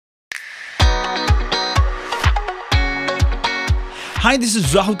Hi, this is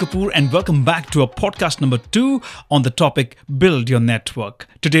Rahul Kapoor and welcome back to our podcast number 2 on the topic Build Your Network.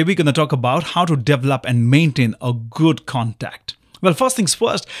 Today we're going to talk about how to develop and maintain a good contact. Well, first things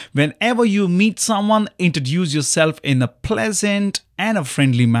first, whenever you meet someone, introduce yourself in a pleasant and a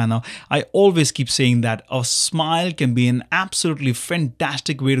friendly manner. I always keep saying that a smile can be an absolutely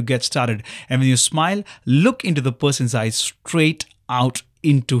fantastic way to get started. And when you smile, look into the person's eyes straight out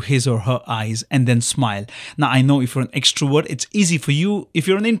into his or her eyes and then smile. Now, I know if you're an extrovert, it's easy for you. If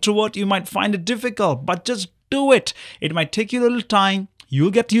you're an introvert, you might find it difficult, but just do it. It might take you a little time. You'll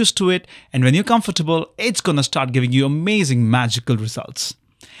get used to it. And when you're comfortable, it's going to start giving you amazing, magical results.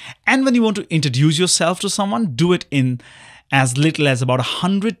 And when you want to introduce yourself to someone, do it in as little as about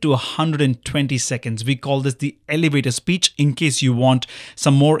 100 to 120 seconds. We call this the elevator speech. In case you want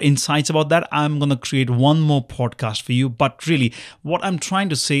some more insights about that, I'm going to create one more podcast for you. But really, what I'm trying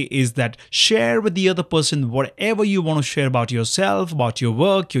to say is that share with the other person whatever you want to share about yourself, about your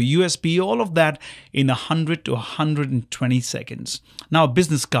work, your USP, all of that in 100 to 120 seconds. Now, a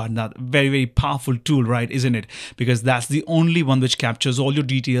business card, now, very, very powerful tool, right? Isn't it? Because that's the only one which captures all your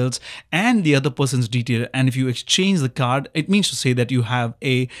details and the other person's detail. And if you exchange the card, it means to say that you have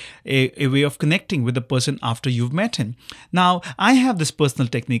a way of connecting with the person after you've met him. Now, I have this personal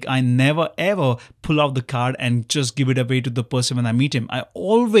technique. I never ever pull out the card and just give it away to the person when I meet him. I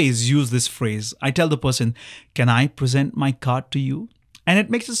always use this phrase. I tell the person, "Can I present my card to you?" And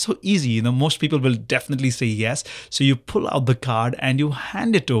it makes it so easy. Most people will definitely say yes. So you pull out the card and you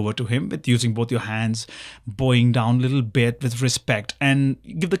hand it over to him with using both your hands, bowing down a little bit with respect, and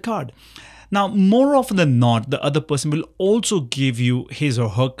give the card. Now, more often than not, the other person will also give you his or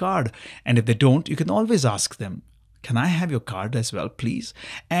her card. And if they don't, you can always ask them, "Can I have your card as well, please?"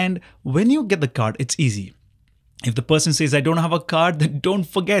 And when you get the card, it's easy. If the person says, "I don't have a card," then don't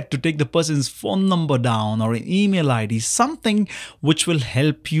forget to take the person's phone number down or an email ID, something which will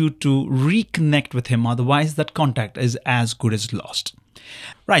help you to reconnect with him. Otherwise, that contact is as good as lost.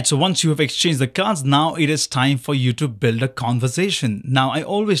 Right, so once you have exchanged the cards, now it is time for you to build a conversation. Now, I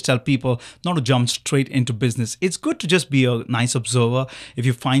always tell people not to jump straight into business. It's good to just be a nice observer. If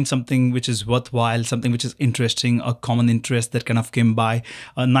you find something which is worthwhile, something which is interesting, a common interest that kind of came by,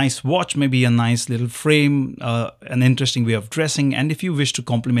 a nice watch, maybe a nice little frame, an interesting way of dressing, and if you wish to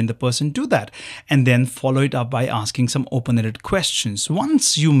compliment the person, do that. And then follow it up by asking some open-ended questions.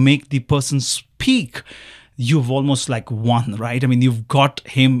 Once you make the person speak, you've almost like won, right? I mean, you've got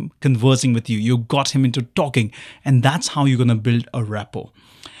him conversing with you. You got him into talking. And that's how you're going to build a rapport.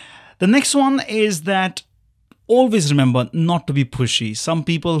 The next one is that always remember not to be pushy. Some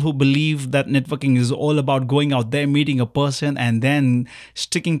people who believe that networking is all about going out there, meeting a person, and then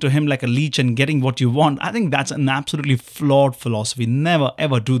sticking to him like a leech and getting what you want. I think that's an absolutely flawed philosophy. Never,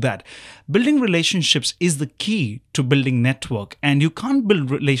 ever do that. Building relationships is the key to building network. And you can't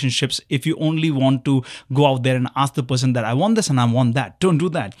build relationships if you only want to go out there and ask the person that I want this and I want that. Don't do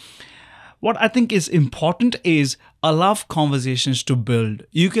that. What I think is important is allow conversations to build.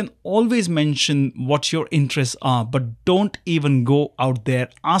 You can always mention what your interests are, but don't even go out there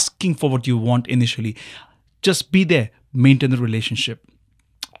asking for what you want initially. Just be there, maintain the relationship.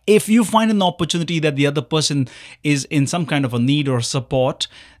 If you find an opportunity that the other person is in some kind of a need or support,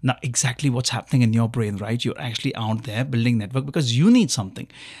 now exactly what's happening in your brain, right? You're actually out there building network because you need something.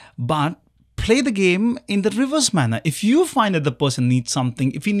 But play the game in the reverse manner. If you find that the person needs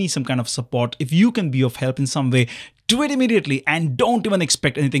something, if you need some kind of support, if you can be of help in some way, do it immediately and don't even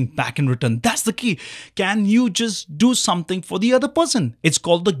expect anything back in return. That's the key. Can you just do something for the other person? It's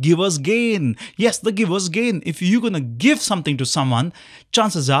called the giver's gain. Yes, the giver's gain. If you're going to give something to someone,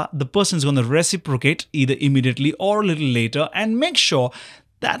 chances are the person is going to reciprocate either immediately or a little later, and make sure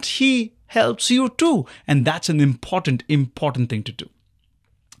that he helps you too. And that's an important thing to do.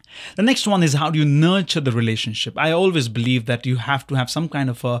 The next one is, how do you nurture the relationship? I always believe that you have to have some kind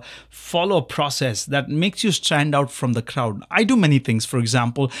of a follow process that makes you stand out from the crowd. I do many things. For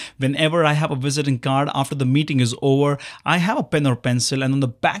example, whenever I have a visiting card after the meeting is over, I have a pen or pencil, and on the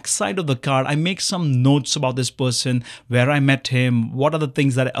back side of the card, I make some notes about this person, where I met him, what are the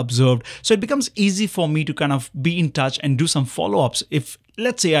things that I observed. So it becomes easy for me to kind of be in touch and do some follow-ups. If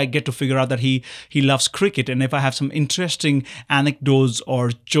let's say I get to figure out that he loves cricket, and if I have some interesting anecdotes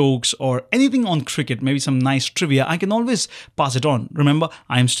or jokes or anything on cricket, maybe some nice trivia, I can always pass it on. Remember,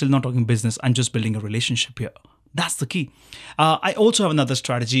 I'm still not talking business. I'm just building a relationship here. That's the key. I also have another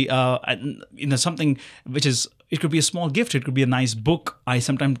strategy, something which is It could be a small gift. It could be a nice book. I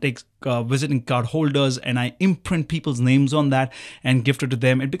sometimes take visiting card holders and I imprint people's names on that and gift it to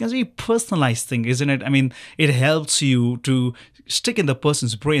them. It becomes a very personalized thing, isn't it? I mean, it helps you to stick in the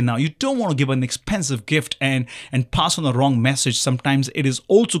person's brain. Now, you don't want to give an expensive gift and pass on the wrong message. Sometimes it is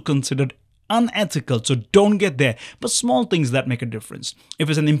also considered unethical, so don't get there. But small things that make a difference. If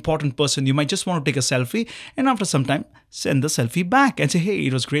it's an important person, you might just want to take a selfie and after some time send the selfie back and say, hey,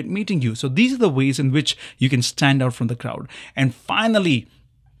 it was great meeting you. So these are the ways in which you can stand out from the crowd. And finally,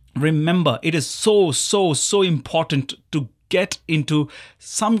 remember, it is so important to get into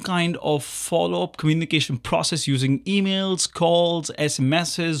some kind of follow-up communication process using emails, calls,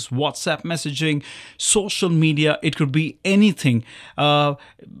 SMSs, WhatsApp messaging, social media. It could be anything.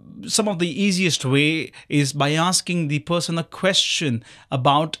 Some of the easiest way is by asking the person a question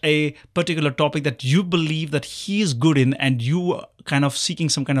about a particular topic that you believe that he is good in and you are kind of seeking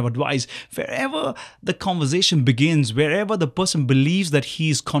some kind of advice. Wherever the conversation begins, wherever the person believes that he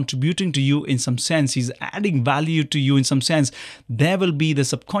is contributing to you in some sense, he's adding value to you in some sense, there will be the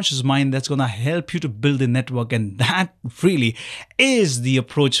subconscious mind that's going to help you to build a network. And that really is the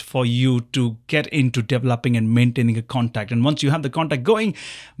approach for you to get into developing and maintaining a contact. And once you have the contact going,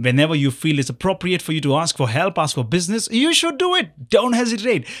 whenever you feel it's appropriate for you to ask for help, ask for business, you should do it. Don't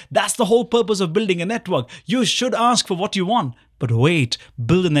hesitate. That's the whole purpose of building a network. You should ask for what you want. But wait,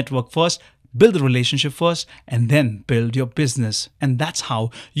 build a network first, build the relationship first, and then build your business. And that's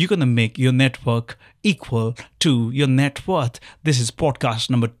how you're going to make your network equal to your net worth. This is podcast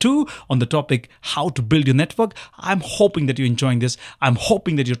number 2 on the topic, how to build your network. I'm hoping that you're enjoying this. I'm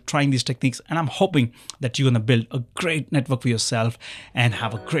hoping that you're trying these techniques, and I'm hoping that you're going to build a great network for yourself and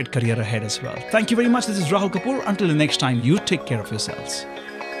have a great career ahead as well. Thank you very much. This is Rahul Kapoor. Until the next time, you take care of yourselves.